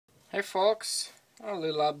Hey folks, a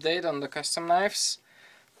little update on the custom knives.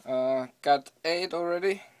 Got 8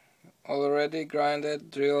 already grinded,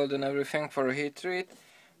 drilled and everything for a heat treat.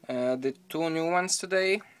 Did 2 new ones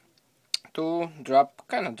today, 2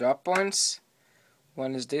 drop points.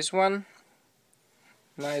 One is this one,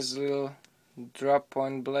 nice little drop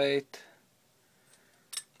point blade,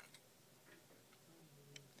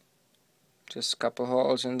 just a couple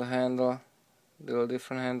holes in the handle, little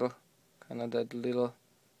different handle, kinda that little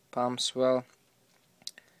palm swell.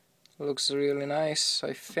 Looks really nice,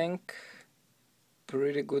 I think.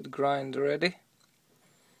 Pretty good grind already.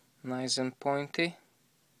 Nice and pointy.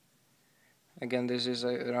 Again, this is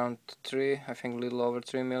around 3, I think a little over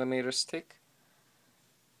 3 millimeters thick.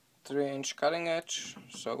 3-inch cutting edge,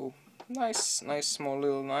 so nice small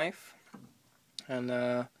little knife.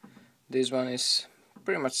 And this one is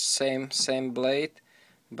pretty much same blade,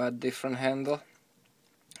 but different handle.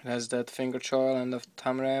 It has that finger choil and the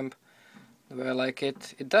thumb ramp. The way I like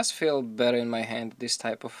it. It does feel better in my hand, this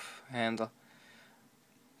type of handle.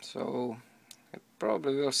 So I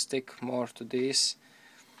probably will stick more to this.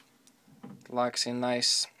 Locks in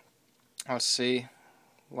nice. I'll see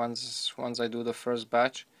once I do the first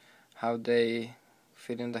batch how they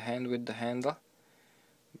fit in the hand with the handle.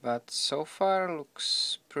 But so far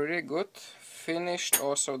looks pretty good. Finished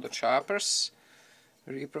also the choppers.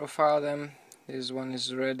 Reprofile them. This one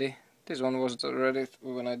is ready. This one was ready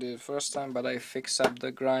when I did it first time, but I fixed up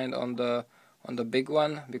the grind on the big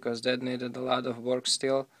one because that needed a lot of work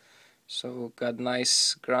still. So got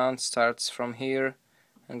nice ground, starts from here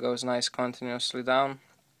and goes nice continuously down.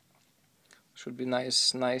 Should be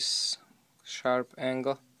nice sharp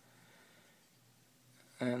angle.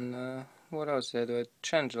 And what else did I do? I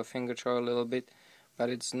changed the finger choil a little bit, but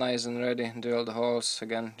it's nice and ready. Drilled the holes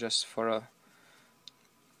again just for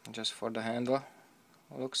the handle.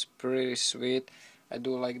 Looks pretty sweet. I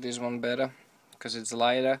do like this one better because it's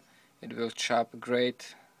lighter. It will chop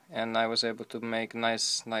great, and I was able to make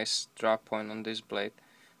nice drop point on this blade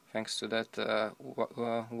thanks to that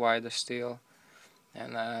wider steel.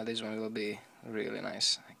 And this one will be really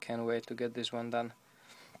nice. I can't wait to get this one done.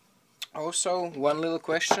 Also, one little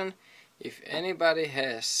question: if anybody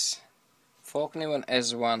has Falkniven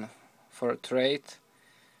S1 for a trade,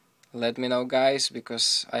 let me know, guys,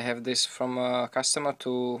 because I have this from a customer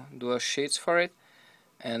to do a sheets for it,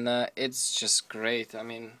 and it's just great. I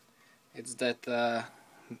mean, it's that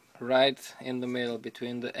right in the middle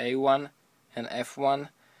between the A1 and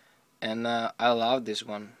F1, and I love this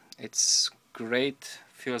one. It's great,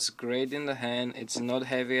 feels great in the hand. It's not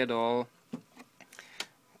heavy at all.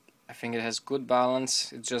 I think it has good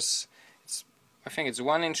balance. I think it's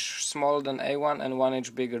 1 inch smaller than A1 and 1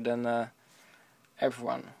 inch bigger than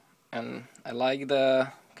F1. And I like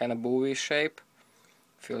the kind of bowie shape.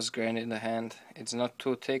 Feels great in the hand. It's not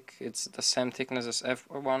too thick. It's the same thickness as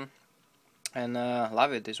F1, and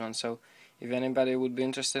love it, this one. So if anybody would be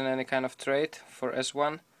interested in any kind of trade for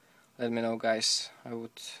S1, let me know, guys. I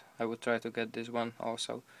would try to get this one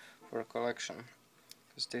also for a collection,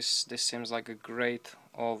 because this seems like a great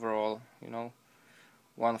overall, you know,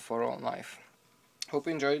 one for all knife. Hope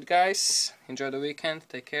you enjoyed, guys. Enjoy the weekend.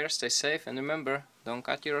 Take care, stay safe, and remember, don't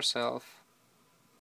cut yourself.